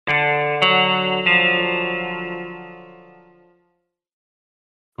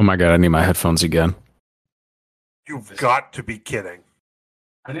Oh my god, I need my headphones again. You've got to be kidding.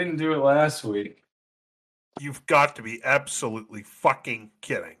 I didn't do it last week. You've got to be absolutely fucking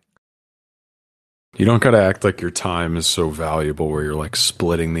kidding. You don't gotta act like your time is so valuable where you're like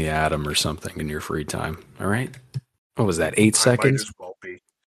splitting the atom or something in your free time. All right? What was that, 8 seconds? Might as well be.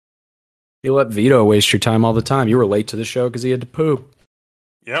 You let Vito waste your time all the time. You were late to the show because he had to poop.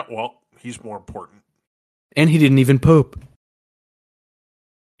 Yeah, well, he's more important. And he didn't even poop.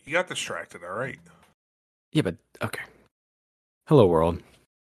 He got distracted, all right. Yeah, but okay. Hello, world.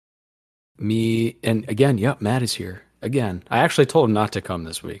 Me, and again, yep, Matt is here. Again. I actually told him not to come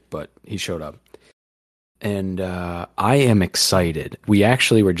this week, but he showed up. And I am excited. We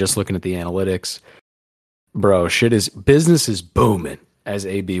actually were just looking at the analytics. Bro, business is booming, as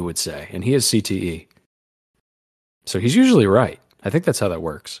AB would say. And he has CTE. So he's usually right. I think that's how that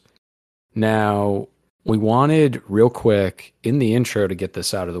works. Now, we wanted real quick in the intro to get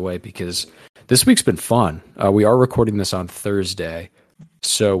this out of the way because this week's been fun. We are recording this on Thursday.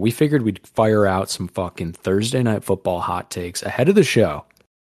 So we figured we'd fire out some fucking Thursday night football hot takes ahead of the show.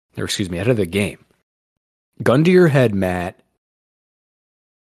 Or excuse me, ahead of the game. Gun to your head, Matt.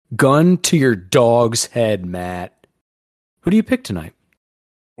 Gun to your dog's head, Matt. Who do you pick tonight?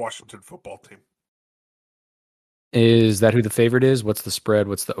 Washington football team. Is that who the favorite is? What's the spread?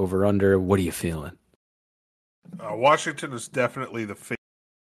 What's the over-under? What are you feeling? Washington is definitely the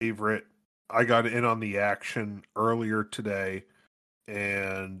favorite. I got in on the action earlier today,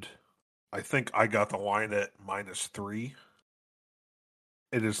 and I think I got the line at -3.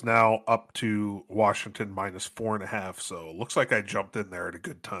 It is now up to Washington -4.5, so it looks like I jumped in there at a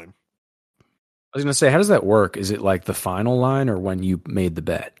good time. I was going to say, how does that work? Is it like the final line or when you made the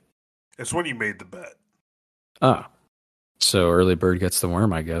bet? It's when you made the bet. Oh, so early bird gets the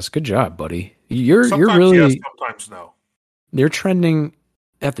worm, I guess. Good job, buddy. You're Sometimes really yes, sometimes no. You're trending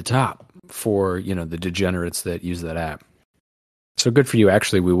at the top for the degenerates that use that app. So good for you.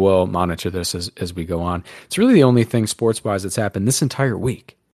 Actually, we will monitor this as we go on. It's really the only thing sports-wise that's happened this entire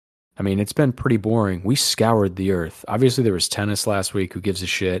week. I mean, it's been pretty boring. We scoured the earth. Obviously, there was tennis last week. Who gives a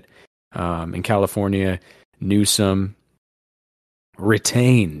shit? In California, Newsom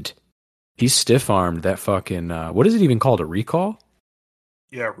retained. He stiff-armed that fucking, what is it even called, a recall?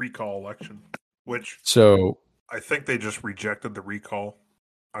 Yeah, recall election, which so I think they just rejected the recall.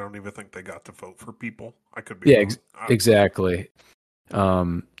 I don't even think they got to vote for people. I could be wrong. Exactly.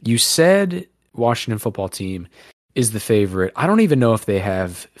 You said Washington football team is the favorite. I don't even know if they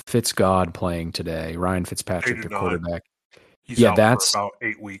have Fitzgod playing today. Ryan Fitzpatrick, the quarterback. He's out for about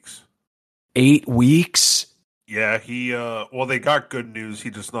 8 weeks. 8 weeks? Yeah, they got good news. He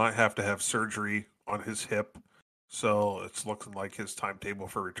does not have to have surgery on his hip. So it's looking like his timetable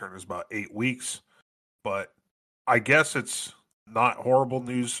for return is about 8 weeks. But I guess it's not horrible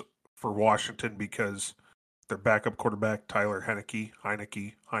news for Washington because their backup quarterback, Tyler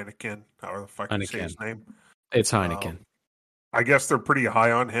Heineken, however the fuck you say his name. It's Heineken. I guess they're pretty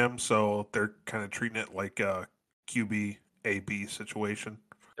high on him, so they're kind of treating it like a QB AB situation.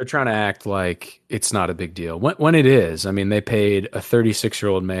 They're trying to act like it's not a big deal. When it is, I mean, they paid a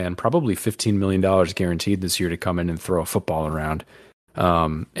 36-year-old man probably $15 million guaranteed this year to come in and throw a football around.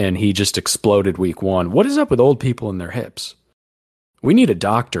 And he just exploded week 1. What is up with old people and their hips? We need a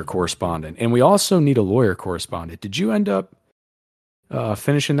doctor correspondent, and we also need a lawyer correspondent. Did you end up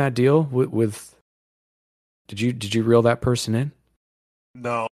finishing that deal with Did you reel that person in?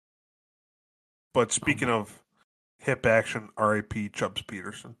 No. But speaking of hip action, R.I.P. Chubbs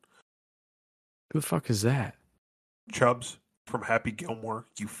Peterson. Who the fuck is that? Chubbs from Happy Gilmore.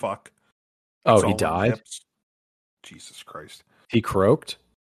 You fuck. Oh, he died? Jesus Christ. He croaked?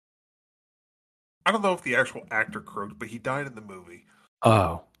 I don't know if the actual actor croaked, but he died in the movie.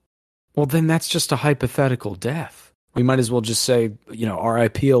 Oh. Well, then that's just a hypothetical death. We might as well just say,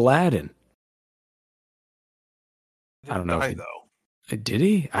 R.I.P. Aladdin. I don't know. Did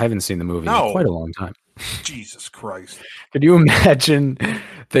he? I haven't seen the movie in quite a long time. Jesus Christ. Could you imagine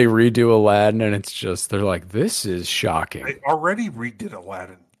they redo Aladdin and it's just, they're like, this is shocking. They already redid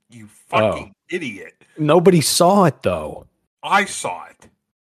Aladdin, you fucking idiot. Nobody saw it, though. I saw it.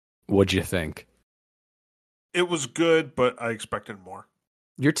 What'd you think? It was good, but I expected more.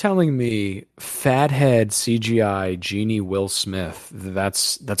 You're telling me fathead CGI Genie Will Smith,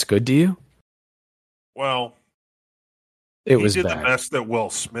 that's good to you? Well, he did the best that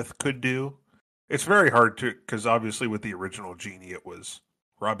Will Smith could do. It's very hard to, because obviously with the original Genie, it was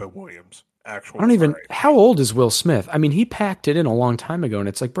Robin Williams. How old is Will Smith? I mean, he packed it in a long time ago, and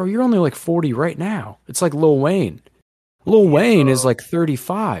it's like, bro, you're only like 40 right now. It's like Lil Wayne. Lil Wayne is like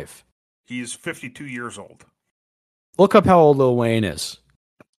 35. He's 52 years old. Look up how old Lil Wayne is.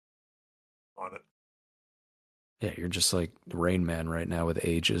 Yeah, you're just like Rain Man right now with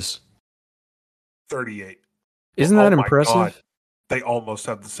ages. 38. Isn't Oh that my God. impressive? They almost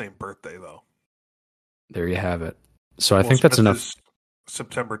have the same birthday, though. There you have it. So I Will think that's Smith enough. is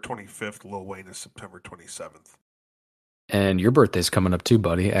September 25th. Lil Wayne is September 27th. And your birthday's coming up too,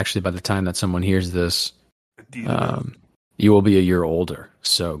 buddy. Actually, by the time that someone hears this, Indeed, it is. um, you will be a year older.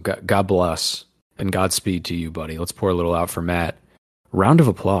 So God bless and Godspeed to you, buddy. Let's pour a little out for Matt. Round of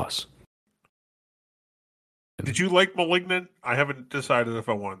applause. Did you like *Malignant*? I haven't decided if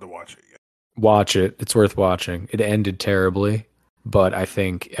I wanted to watch it yet. Watch it. It's worth watching. It ended terribly, but I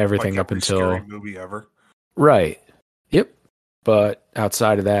think Like everything up every scary until movie ever. right. Yep. But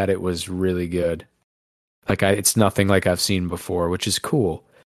outside of that, it was really good. It's nothing like I've seen before, which is cool.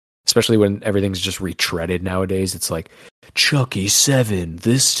 Especially when everything's just retreaded nowadays. It's like Chucky 7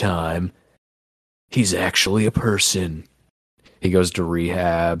 this time. He's actually a person. He goes to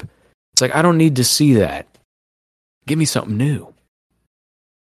rehab. It's like I don't need to see that. Give me something new.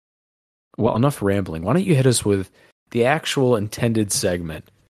 Well, enough rambling. Why don't you hit us with the actual intended segment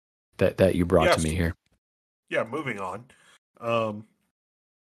that you brought to Yes. me here? Yeah, moving on.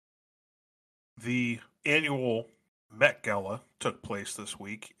 The annual Met Gala took place this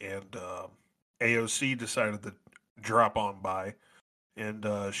week, and AOC decided to drop on by, and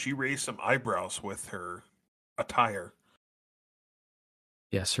she raised some eyebrows with her attire.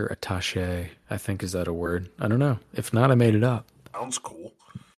 Yes, her attaché. I think is that a word? I don't know. If not, I made it up. Sounds cool.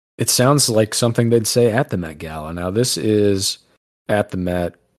 It sounds like something they'd say at the Met Gala. Now, this is at the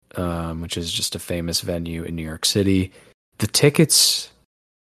Met, which is just a famous venue in New York City. The tickets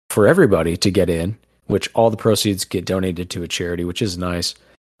for everybody to get in, which all the proceeds get donated to a charity, which is nice.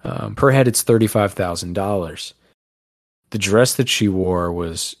 Per head, it's $35,000. The dress that she wore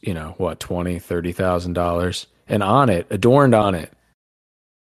was, $20,000, $30,000. And on it, adorned on it,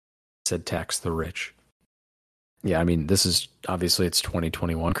 said tax the rich. Yeah, I mean, this is obviously it's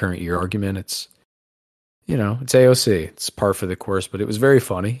 2021 current year argument. It's it's AOC. It's par for the course, but it was very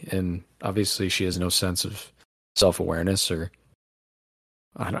funny, and obviously she has no sense of self-awareness, or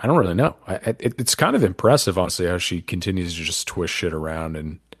I don't really know. It's kind of impressive, honestly, how she continues to just twist shit around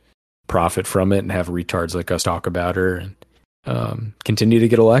and profit from it, and have retards like us talk about her, and continue to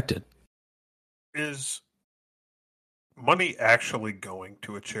get elected. Is money actually going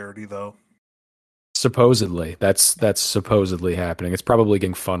to a charity, though? Supposedly, that's supposedly happening. It's probably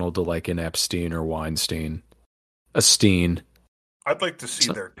getting funneled to like an Epstein or Weinstein, a Steen. I'd like to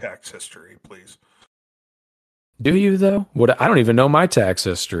see their tax history, please. Do you though? What? I don't even know my tax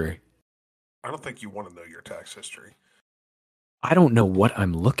history. I don't think you want to know your tax history. I don't know what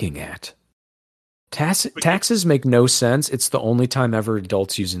I'm looking at. Taxes make no sense. It's the only time ever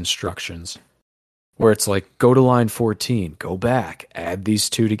adults use instructions. Where it's like, go to line 14, go back, add these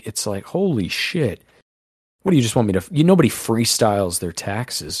two to. It's like, holy shit. What do you just want me to? Nobody freestyles their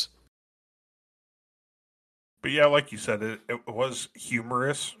taxes. But yeah, like you said, it was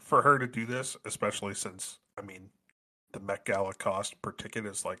humorous for her to do this, especially since, I mean, the Met Gala cost per ticket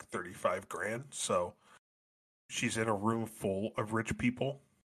is like 35 grand. So she's in a room full of rich people.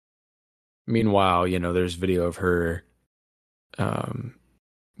 Meanwhile, there's video of her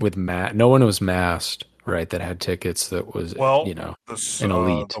with no one was masked, right? That had tickets. That was, an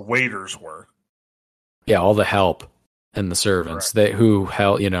elite. The waiters were. Yeah, all the help and the servants who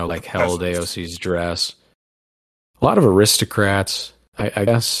held, held Peasants. AOC's dress. A lot of aristocrats. I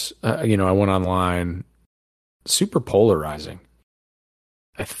guess, I went online. Super polarizing.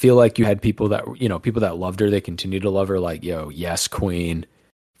 I feel like you had people that loved her. They continue to love her. Like, yo, yes, queen,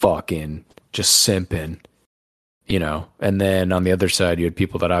 fucking just simping. And then on the other side, you had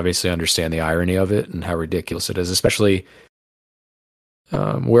people that obviously understand the irony of it and how ridiculous it is, especially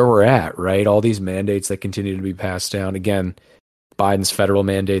where we're at, right? All these mandates that continue to be passed down. Again, Biden's federal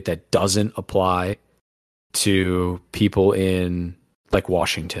mandate that doesn't apply to people in like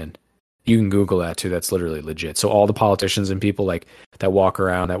Washington. You can Google that too. That's literally legit. So all the politicians and people like that walk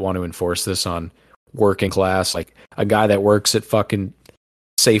around that want to enforce this on working class, like a guy that works at fucking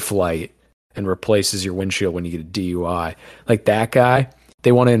Safelite and replaces your windshield when you get a DUI. Like that guy,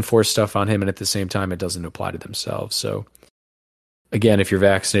 they want to enforce stuff on him, and at the same time, it doesn't apply to themselves. So, again, if you're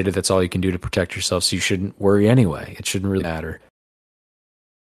vaccinated, that's all you can do to protect yourself, so you shouldn't worry anyway. It shouldn't really matter.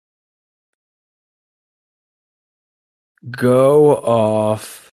 Go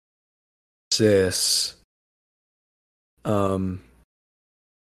off, sis.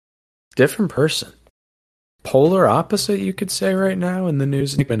 Different person. Polar opposite, you could say, right now in the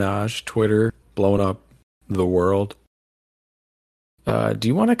news. Nicki Minaj, Twitter, blowing up the world. Do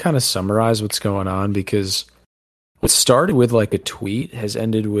you want to kind of summarize what's going on? Because what started with like a tweet has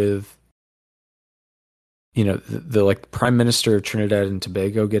ended with the like Prime Minister of Trinidad and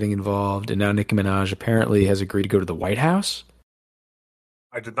Tobago getting involved, and now Nicki Minaj apparently has agreed to go to the White House.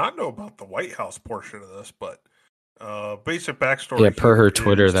 I did not know about the White House portion of this, but basic Yeah, backstory per here her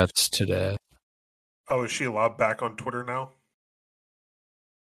Twitter, is, that's today. oh, is she allowed back on Twitter now?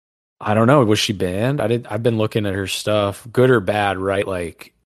 I don't know. Was she banned? I've been looking at her stuff, good or bad, right?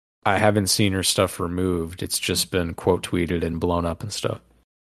 Like, I haven't seen her stuff removed. It's just been quote tweeted and blown up and stuff.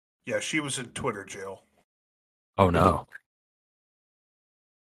 Yeah, she was in Twitter jail. Oh no.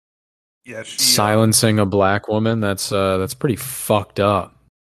 Yeah, she Silencing a black woman, that's pretty fucked up.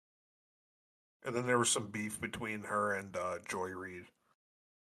 and then there was some beef between her and Joy Reid.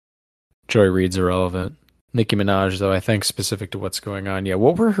 Joy Reid's irrelevant. Nicki Minaj, though, I think specific to what's going on. Yeah,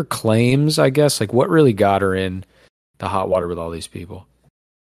 what were her claims, I guess? Like, what really got her in the hot water with all these people?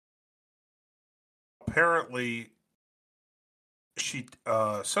 Apparently, she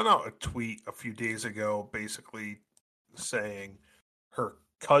sent out a tweet a few days ago basically saying her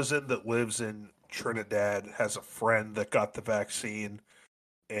cousin that lives in Trinidad has a friend that got the vaccine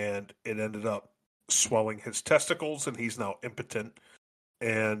and it ended up swelling his testicles and he's now impotent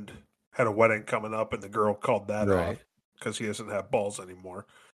and had a wedding coming up and the girl called that Right. off because he doesn't have balls anymore.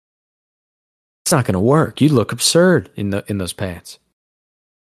 It's not going to work. You'd look absurd in those pants.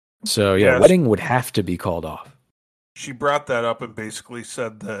 So, yeah, Yes. wedding would have to be called off. She brought that up and basically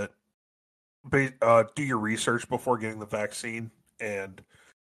said that do your research before getting the vaccine, and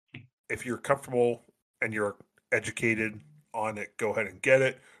if you're comfortable and you're educated on it, go ahead and get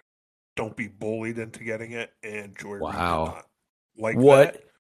it. Don't be bullied into getting it. And Joy Reid did Wow. not like What that.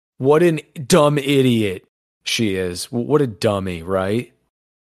 what an dumb idiot she is. What a dummy, right?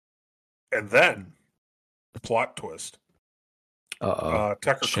 And then plot twist. Uh-oh.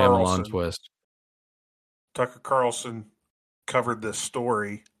 Tucker Shyamalan Carlson. twist. Tucker Carlson covered this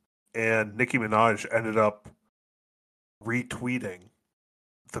story, and Nicki Minaj ended up retweeting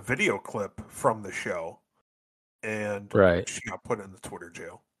the video clip from the show, and Right. she got put in the Twitter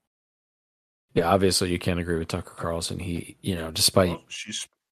jail. Yeah, obviously you can't agree with Tucker Carlson. He, despite Well, she's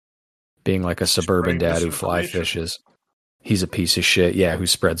being like a suburban spreading dad who fly misinformation. fishes, he's a piece of shit. Yeah, who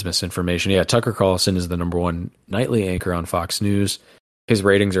spreads misinformation. Yeah, Tucker Carlson is the number one nightly anchor on Fox News. His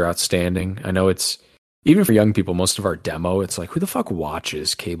ratings are outstanding. I know it's even for young people, most of our demo, it's like, who the fuck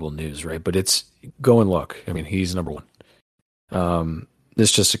watches cable news, right? But it's go and look. I mean, he's number one.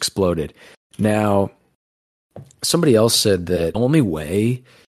 This just exploded. Now, somebody else said that only way,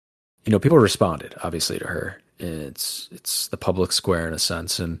 people responded obviously to her. It's the public square in a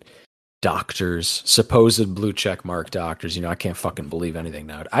sense, and doctors, supposed blue check mark doctors. I can't fucking believe anything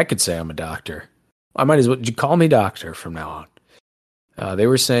now. I could say I'm a doctor. I might as well call me doctor from now on. They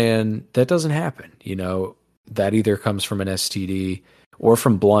were saying that doesn't happen. That either comes from an STD or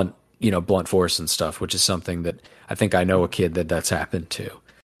from blunt force and stuff, which is something that I think I know a kid that's happened to.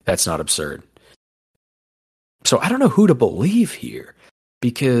 That's not absurd. So I don't know who to believe here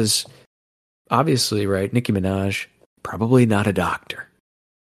because obviously, right, Nicki Minaj, probably not a doctor.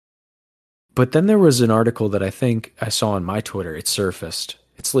 But then there was an article that I think I saw on my Twitter. It surfaced.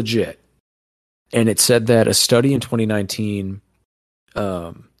 It's legit. And it said that a study in 2019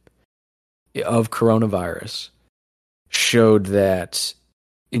 of coronavirus showed that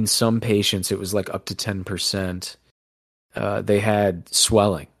in some patients, it was like up to 10%. They had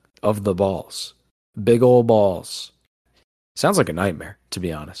swelling of the balls. Big old balls. Sounds like a nightmare, to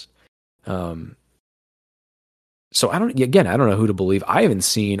be honest. So I don't know who to believe. I haven't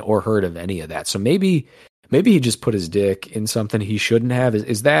seen or heard of any of that. So maybe he just put his dick in something he shouldn't have.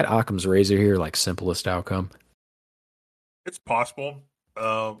 Is that Occam's razor here, like simplest outcome? It's possible.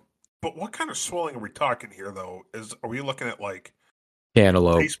 But what kind of swelling are we talking here, though? Are we looking at like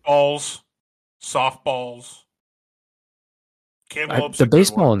Cantaloupe. baseballs, softballs? Cantaloupe's The a good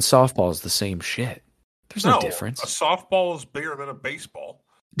baseball one. and softball is the same shit. There's no difference. A softball is bigger than a baseball.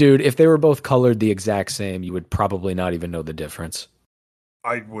 Dude, if they were both colored the exact same, you would probably not even know the difference.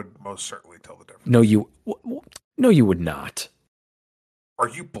 I would most certainly tell the difference. No, you would not. Are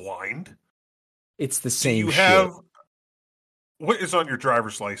you blind? It's the Do same you shit. have what is on your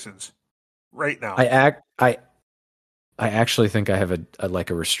driver's license right now? I actually think I have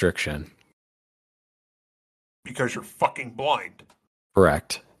a restriction. Because you're fucking blind.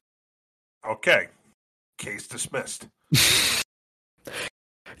 Correct. Okay. Case dismissed.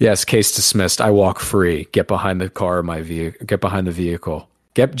 Yes, case dismissed. I walk free. Get behind the car of my vehicle. Get behind the vehicle.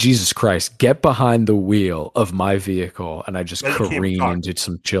 Jesus Christ. Get behind the wheel of my vehicle, and I just careen into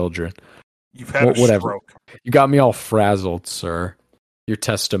some children. You've had a stroke. You got me all frazzled, sir. Your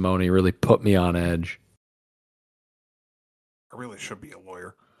testimony really put me on edge. I really should be a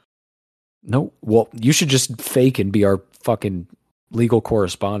lawyer. No, well, you should just fake and be our fucking legal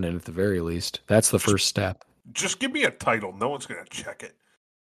correspondent at the very least. That's the Just first step. just give me a title. No one's gonna check it.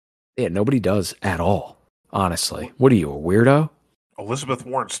 Yeah, nobody does at all. Honestly, what are you, a weirdo? Elizabeth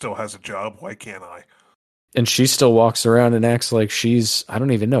Warren still has a job. Why can't I? And she still walks around and acts like she's, I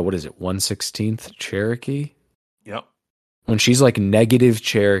don't even know, what is it, 1/16th Cherokee? Yep. When she's like negative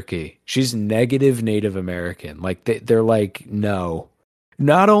Cherokee, she's negative Native American. Like they're like, no,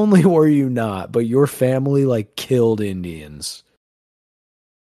 not only were you not, but your family like killed Indians.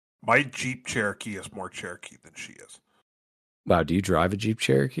 My Jeep Cherokee is more Cherokee than she is. Wow, do you drive a Jeep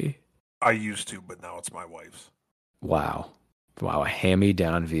Cherokee? I used to, but now it's my wife's. Wow. Wow, a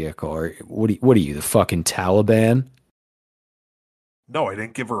hand-me-down vehicle. Or what are you, the fucking Taliban? No, I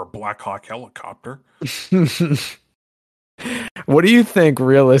didn't give her a Black Hawk helicopter. What do you think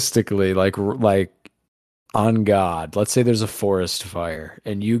realistically, like on God, let's say there's a forest fire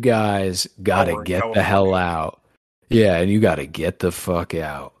and you guys Oh, gotta we're in get the hell California. out. Yeah, and you gotta get the fuck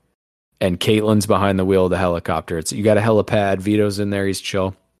out. And Caitlin's behind the wheel of the helicopter. It's you got a helipad, Vito's in there, he's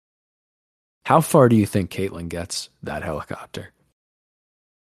chill. How far do you think Caitlin gets that helicopter?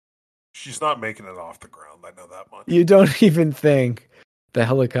 She's not making it off the ground. I know that much. You don't even think the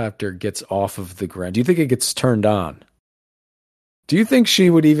helicopter gets off of the ground. Do you think it gets turned on? Do you think she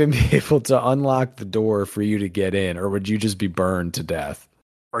would even be able to unlock the door for you to get in, or would you just be burned to death?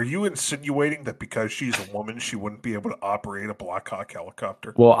 Are you insinuating that because she's a woman, she wouldn't be able to operate a Black Hawk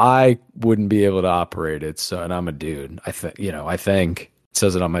helicopter? Well, I wouldn't be able to operate it, so and I'm a dude. I think it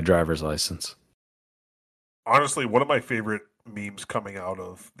says it on my driver's license. Honestly, one of my favorite memes coming out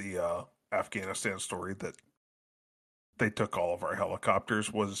of the Afghanistan story that they took all of our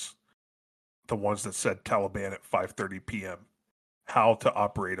helicopters was the ones that said Taliban at 5:30 p.m. How to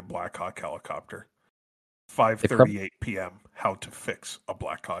operate a Black Hawk helicopter. They prob- 5:38 p.m. How to fix a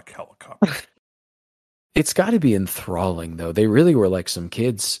Black Hawk helicopter. it's got to be enthralling, though. They really were like some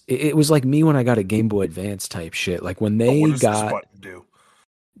kids. It was like me when I got a Game Boy Advance type shit. Like when Oh, what they does this got button do?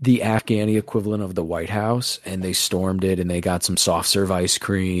 the Afghani equivalent of the White House and they stormed it and they got some soft serve ice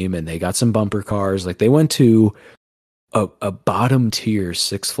cream and they got some bumper cars. Like they went to a bottom tier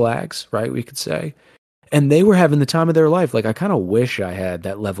Six Flags, right? We could say. And they were having the time of their life. Like I kind of wish I had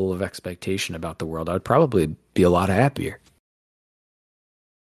that level of expectation about the world. I'd probably be a lot happier.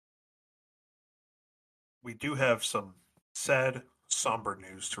 We do have some sad, somber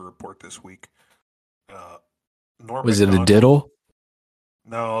news to report this week. Uh, Norm Was it a Macdonald. diddle?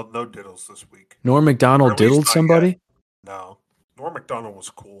 No, no diddles this week. Norm Or Macdonald at least diddled not yet. somebody? No. Norm Macdonald was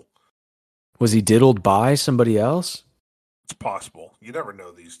cool. Was he diddled by somebody else? It's possible. You never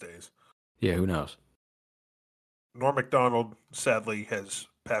know these days. Yeah, who knows? Norm Macdonald sadly has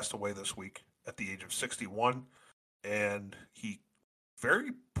passed away this week at the age of 61, and he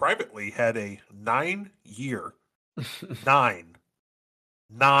very privately had a 9-year, nine,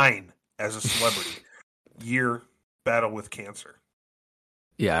 nine as a celebrity year battle with cancer.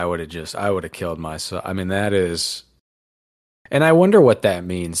 Yeah, I would have killed myself. I mean, that is, and I wonder what that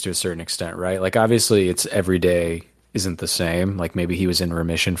means to a certain extent, right? Like, obviously, it's every day isn't the same. Like, maybe he was in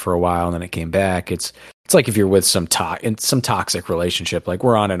remission for a while and then it came back. It's like if you're with in some toxic relationship, like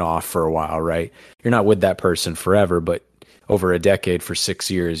we're on and off for a while, right? You're not with that person forever, but over a decade for 6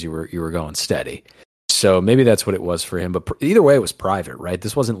 years, you were going steady. So maybe that's what it was for him. But either way, it was private, right?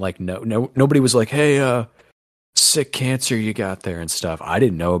 This wasn't like nobody was like, hey, sick cancer you got there and stuff. I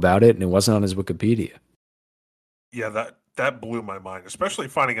didn't know about it, and it wasn't on his Wikipedia. Yeah, that blew my mind, especially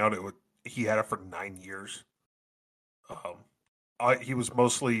finding out he had it for 9 years. Um, he was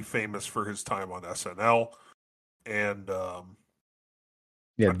mostly famous for his time on SNL, and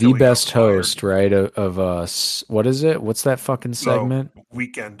Yeah, the until he got best fired. host, right? Of us. What is it? What's that fucking So segment?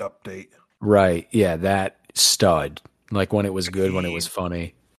 Weekend Update, Right. Yeah, that stud. Like when it was and good, when it he was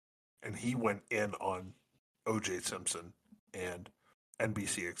funny. and he went in on O.J. Simpson, and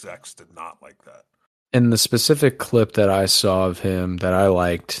NBC execs did not like that. And the specific clip that I saw of him that I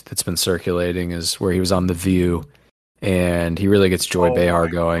liked that's been circulating is where he was on The View and he really gets Joy Oh Behar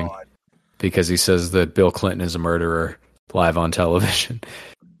my going god! because he says that Bill Clinton is a murderer live on television.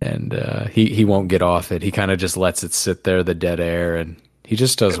 And he won't get off it. He kind of just lets it sit there, the dead air, and he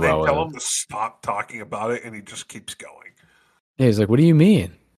just does And they well with tell it. him to stop talking about it, and he just keeps going. Yeah, he's like, "What do you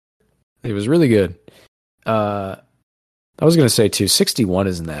mean?" It was really good. Uh, I was gonna say too, 61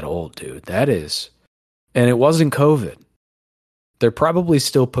 isn't that old, dude. That is, and it wasn't COVID. They're probably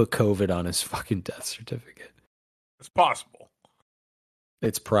still put COVID on his fucking death certificate. It's possible.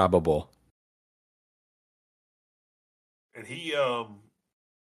 It's probable. And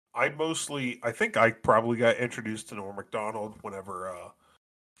I think I probably got introduced to Norm Macdonald whenever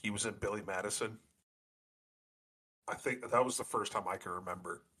He was in Billy Madison. I think that was the first time I can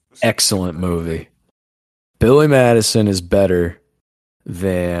remember seeing him Excellent in a movie. movie. Billy Madison is better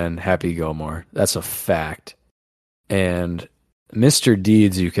than Happy Gilmore. That's a fact. And Mr.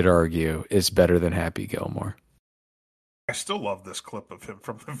 Deeds, you could argue, is better than Happy Gilmore. I still love this clip of him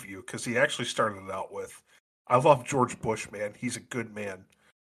from The View because he actually started it out with, "I love George Bush, man. He's a good man,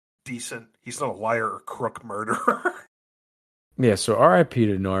 decent. He's not a liar or crook murderer." Yeah, so RIP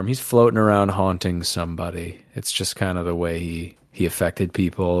to Norm. He's floating around haunting somebody. It's just kind of the way he affected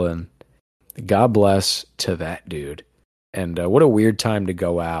people, and God bless to that dude. And what a weird time to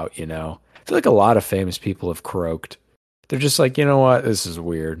go out, you know. I feel like a lot of famous people have croaked. They're just like, you know what, this is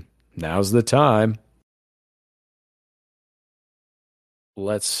weird. Now's the time.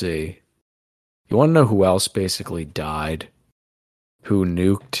 Let's see. You want to know who else basically died? Who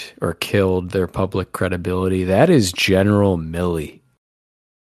nuked or killed their public credibility? That is General Milley.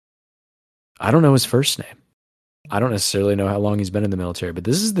 I don't know his first name. I don't necessarily know how long he's been in the military, but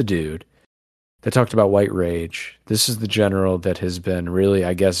this is the dude that talked about white rage. This is the general that has been really,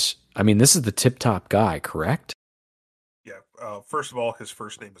 I guess, I mean, this is the tip top guy, correct? Yeah. First of all, his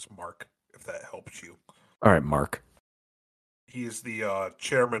first name is Mark, if that helps you. All right, Mark. He is the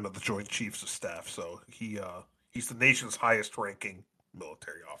chairman of the Joint Chiefs of Staff, so he's the nation's highest ranking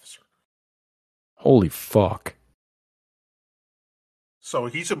military officer. Holy fuck. So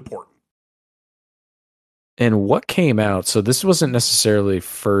he's important. And what came out? So this wasn't necessarily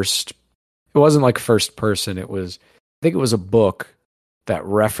first, it wasn't like first person. It was, I think it was a book that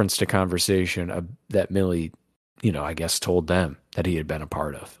referenced a conversation that Milley, you know, I guess told them that he had been a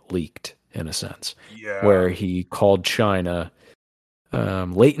part of, leaked in a sense, Yeah. where he called China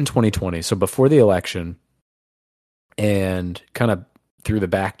late in 2020, so before the election, and kind of through the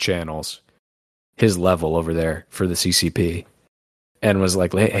back channels, his level over there for the CCP, and was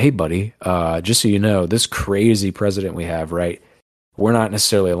like, hey, buddy, just so you know, this crazy president we have, right? We're not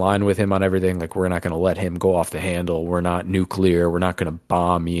necessarily aligned with him on everything. Like, we're not going to let him go off the handle. We're not nuclear. We're not going to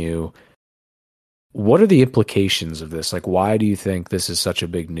bomb you. What are the implications of this? Like, why do you think this is such a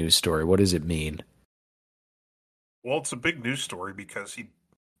big news story? What does it mean? Well, it's a big news story because he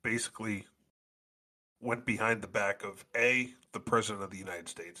basically went behind the back of A, the President of the United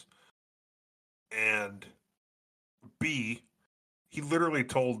States, and B, he literally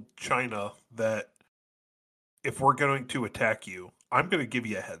told China that if we're going to attack you, I'm going to give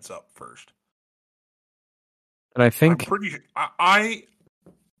you a heads up first. And I I'm think, pretty sure I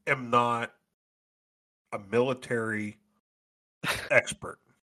am not a military expert,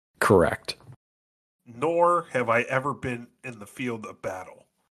 correct. nor have I ever been in the field of battle.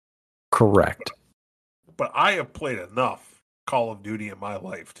 Correct. But I have played enough Call of Duty in my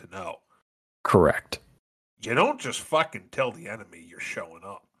life to know Correct. you don't just fucking tell the enemy you're showing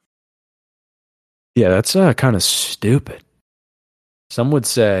up. Yeah, that's kind of stupid. Some would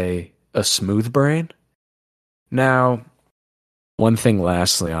say a smooth brain. Now, one thing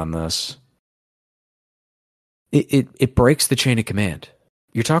lastly on this, it breaks the chain of command.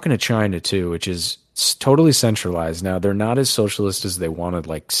 You're talking to China too, which is totally centralized. Now, they're not as socialist as they want to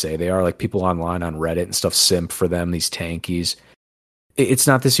like say they are. Like people online on Reddit and stuff simp for them, these tankies. It's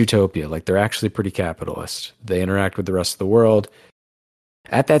not this utopia. Like they're actually pretty capitalist. They interact with the rest of the world.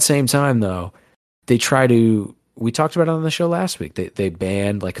 At that same time, though, they try to. We talked about it on the show last week. They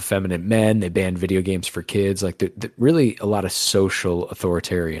banned like effeminate men. They banned video games for kids. Like really a lot of social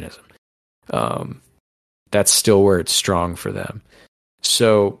authoritarianism. That's still where it's strong for them.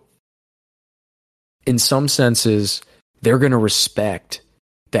 So, in some senses, they're going to respect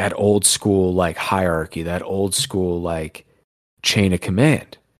that old school like hierarchy, that old school like chain of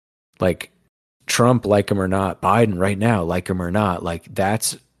command. Like Trump, like him or not, Biden right now, like him or not, like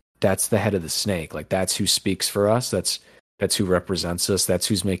that's the head of the snake. Like that's who speaks for us. That's who represents us. That's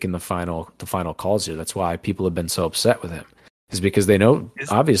who's making the final calls here. That's why people have been so upset with him. Is because they know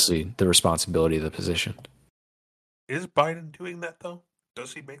obviously the responsibility of the position. Is Biden doing that though?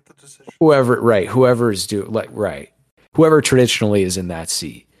 Does he make the decision? Whoever is whoever traditionally is in that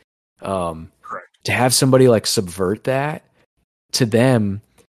seat. Correct. To have somebody like subvert that, to them,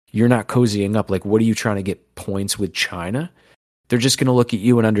 you're not cozying up. Like, what are you trying to get points with China? They're just going to look at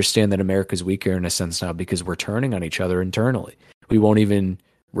you and understand that America's weaker in a sense now because we're turning on each other internally. We won't even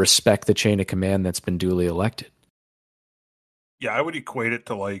respect the chain of command that's been duly elected. Yeah, I would equate it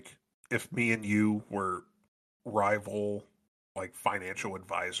to like if me and you were rival like financial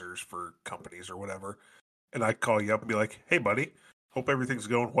advisors for companies or whatever, and I call you up and be like, "Hey, buddy, hope everything's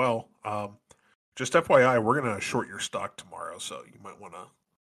going well. Just FYI, we're gonna short your stock tomorrow, so you might want to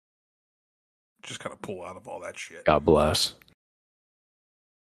just kind of pull out of all that shit." God bless.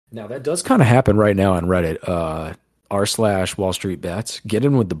 Now that does kind of happen right now on Reddit. R/Wall Street Bets. Get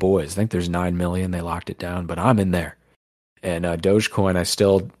in with the boys. I think there's 9 million. They locked it down, but I'm in there. And Dogecoin, I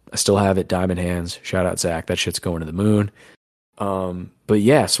still have it. Diamond hands. Shout out Zach. That shit's going to the moon. But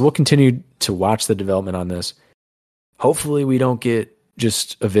yeah, so we'll continue to watch the development on this. Hopefully, we don't get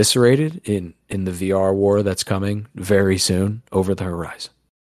just eviscerated in the VR war that's coming very soon over the horizon.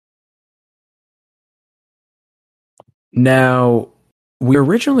 Now, we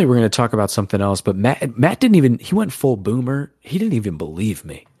originally were going to talk about something else, but Matt didn't even, he went full boomer. He didn't even believe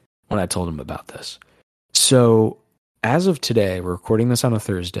me when I told him about this. So, as of today, we're recording this on a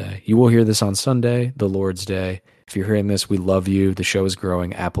Thursday. You will hear this on Sunday, the Lord's Day. If you're hearing this, we love you. The show is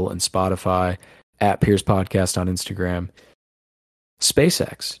growing. Apple and Spotify, at Pierce Podcast on Instagram.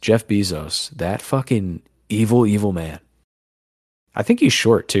 SpaceX, Jeff Bezos, that fucking evil, evil man. I think he's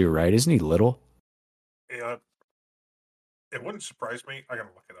short too, right? Isn't he little? Yeah, it wouldn't surprise me. I gotta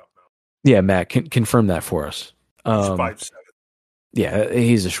look it up now. Yeah, Matt, confirm that for us. He's 5'7". Yeah,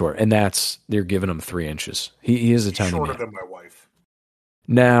 he's a short, and they're giving him 3 inches. He is a tiny shorter man. than my wife.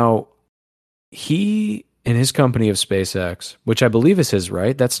 Now, he and his company of SpaceX, which I believe is his,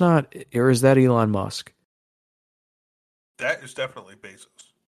 right? That's not, or is that Elon Musk? That is definitely Bezos.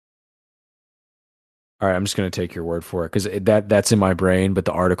 All right, I'm just going to take your word for it because that's in my brain, but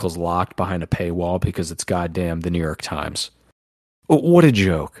the article's locked behind a paywall because it's goddamn the New York Times. What a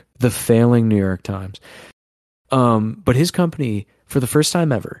joke. The failing New York Times. But his company, for the first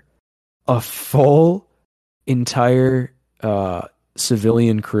time ever, a full entire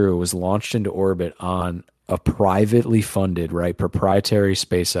civilian crew was launched into orbit on a privately funded, right, proprietary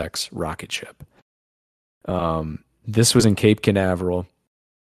SpaceX rocket ship. This was in Cape Canaveral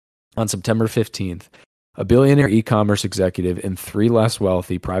on September 15th. A billionaire e-commerce executive and 3 less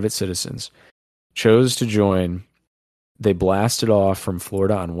wealthy private citizens chose to join. They blasted off from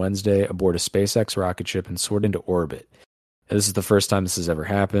Florida on Wednesday aboard a SpaceX rocket ship and soared into orbit. This is the first time this has ever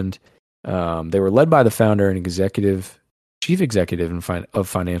happened. They were led by the founder and chief executive of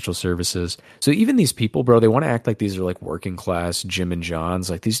financial services. So even these people, bro, they want to act like these are like working class Jim and Johns.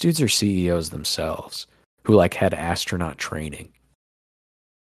 Like these dudes are CEOs themselves who like had astronaut training.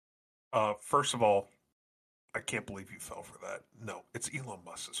 First of all, I can't believe you fell for that. No, it's Elon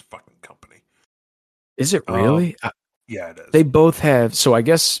Musk's fucking company. Is it really? Yeah, it is. They both have. So I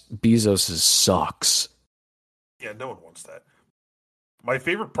guess Bezos's sucks. Yeah, no one wants that. My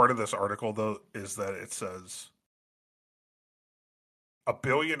favorite part of this article, though, is that it says a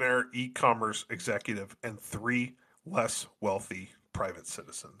billionaire e-commerce executive and 3 less wealthy private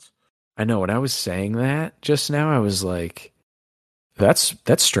citizens. I know. When I was saying that just now, I was like, that's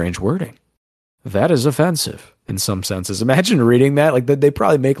strange wording. That is offensive in some senses. Imagine reading that. Like they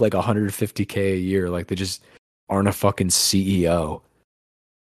probably make like $150K a year. Like they just aren't a fucking CEO.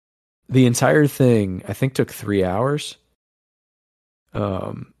 The entire thing, I think, took 3 hours.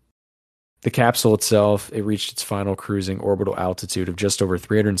 The capsule itself, it reached its final cruising orbital altitude of just over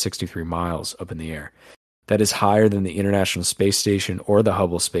 363 miles up in the air. That is higher than the International Space Station or the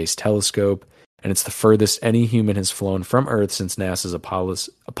Hubble Space Telescope, and it's the furthest any human has flown from Earth since NASA's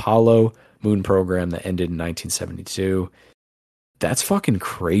Apollo moon program that ended in 1972. That's fucking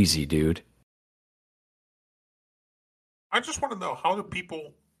crazy, dude. I just want to know, how do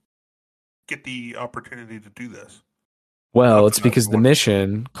people get the opportunity to do this? Well, it's because the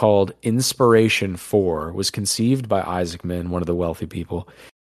mission called Inspiration 4 was conceived by Isaacman, one of the wealthy people,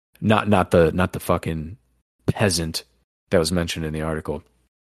 not the fucking peasant that was mentioned in the article.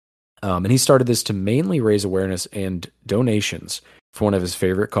 And he started this to mainly raise awareness and donations for one of his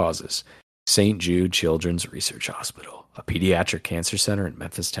favorite causes, St. Jude Children's Research Hospital, a pediatric cancer center in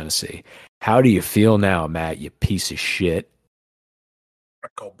Memphis, Tennessee. How do you feel now, Matt, you piece of shit? I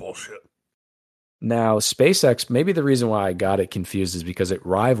call bullshit. Now, SpaceX, maybe the reason why I got it confused is because it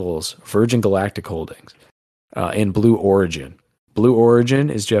rivals Virgin Galactic Holdings and Blue Origin. Blue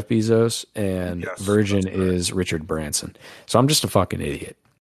Origin is Jeff Bezos, and Yes, Virgin that's correct. is Richard Branson. So I'm just a fucking idiot.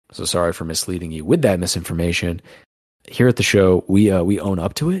 So sorry for misleading you with that misinformation. Here at the show, we own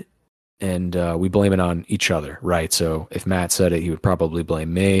up to it, and we blame it on each other, right? So if Matt said it, he would probably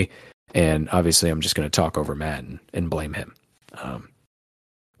blame me, and obviously I'm just going to talk over Matt and blame him.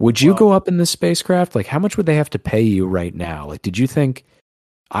 Would you go up in this spacecraft? Like, how much would they have to pay you right now? Like, did you think...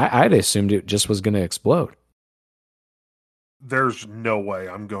 I'd assumed it just was going to explode. There's no way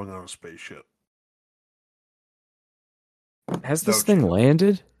I'm going on a spaceship. Has this thing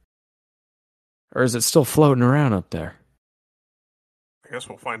landed? Or is it still floating around up there? I guess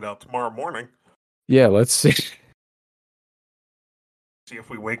we'll find out tomorrow morning. Yeah, let's see. See if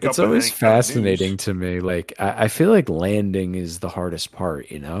we wake It's up and it always ain't got news. fascinating to me. Like, I feel like landing is the hardest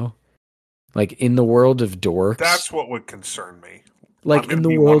part, you know? Like, in the world of dorks, That's what would concern me. I'm like, going in to the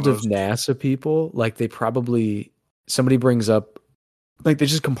be one of world of those. NASA people, like, they probably, somebody brings up, like, they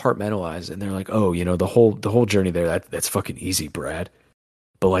just compartmentalize it and they're like, oh, the whole journey there, that's fucking easy, Brad.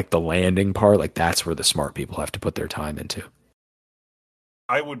 But, like, the landing part, like, that's where the smart people have to put their time into.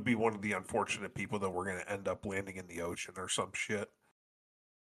 I would be one of the unfortunate people that we're going to end up landing in the ocean or some shit.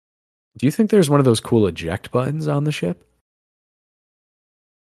 Do you think there's one of those cool eject buttons on the ship?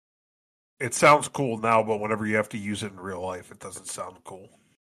 It sounds cool now, but whenever you have to use it in real life, it doesn't sound cool.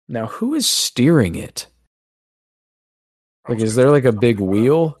 Now, who is steering it? I Like, was is going to there like say a something, big but I don't want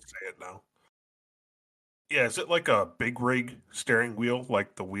wheel? to say it now. Yeah, is it like a big rig steering wheel?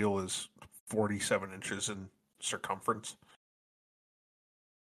 Like the wheel is 47 inches in circumference?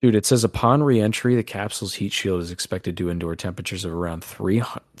 Dude, it says upon re-entry, the capsule's heat shield is expected to endure temperatures of around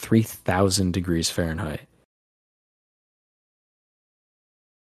 3,000 degrees Fahrenheit.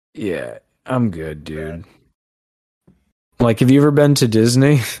 Yeah, I'm good, dude. Like, have you ever been to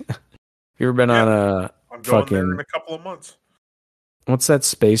Disney? Have you ever been Yeah, on a I'm going there in fucking, a couple of months. what's that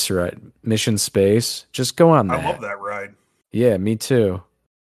space ride? Mission Space? Just go on I love that. that ride. Yeah, me too.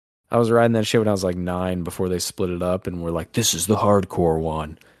 I was riding that shit when I was like 9 before they split it up and we're like, this is the hardcore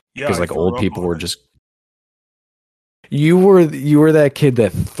one. Yeah, Because I like old threw up people on were it. just you were that kid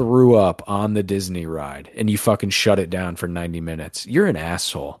that threw up on the Disney ride and you fucking shut it down for 90 minutes. You're an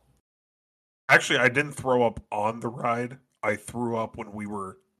asshole. Actually, I didn't throw up on the ride. I threw up when we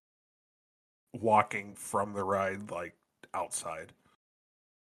were walking from the ride, like outside.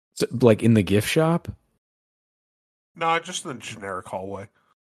 So, like in the gift shop? No, just in the generic hallway.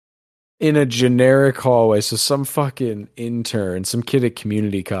 In a generic hallway. So some fucking intern, some kid at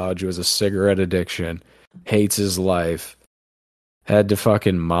community college who has a cigarette addiction, hates his life, had to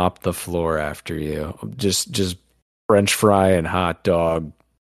fucking mop the floor after you. Just French fry and hot dog,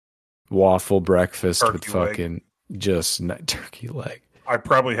 waffle breakfast with Turkey leg. fucking turkey leg. I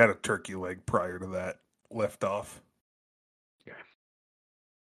probably had a turkey leg prior to that lift off.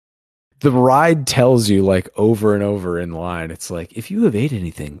 The ride tells you like over and over in line, it's like, if you have ate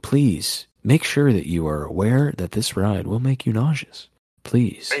anything, please make sure that you are aware that this ride will make you nauseous.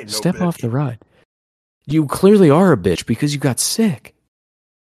 Please Ain't no step off bitch. the ride. You clearly are a bitch because you got sick.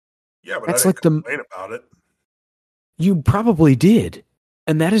 Yeah, but I That's didn't like complain about it. you probably did.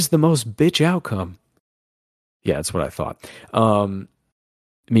 And that is the most bitch outcome. Yeah, that's what I thought.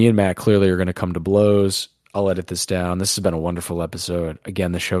 Me and Matt clearly are going to come to blows. I'll edit this down. This has been a wonderful episode.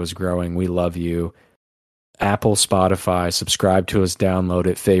 Again, the show is growing. We love you. Apple, Spotify, subscribe to us, download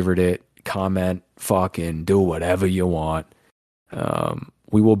it, favorite it, comment, fucking do whatever you want.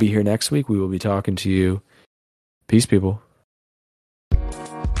 We will be here next week. We will be talking to you. Peace, people.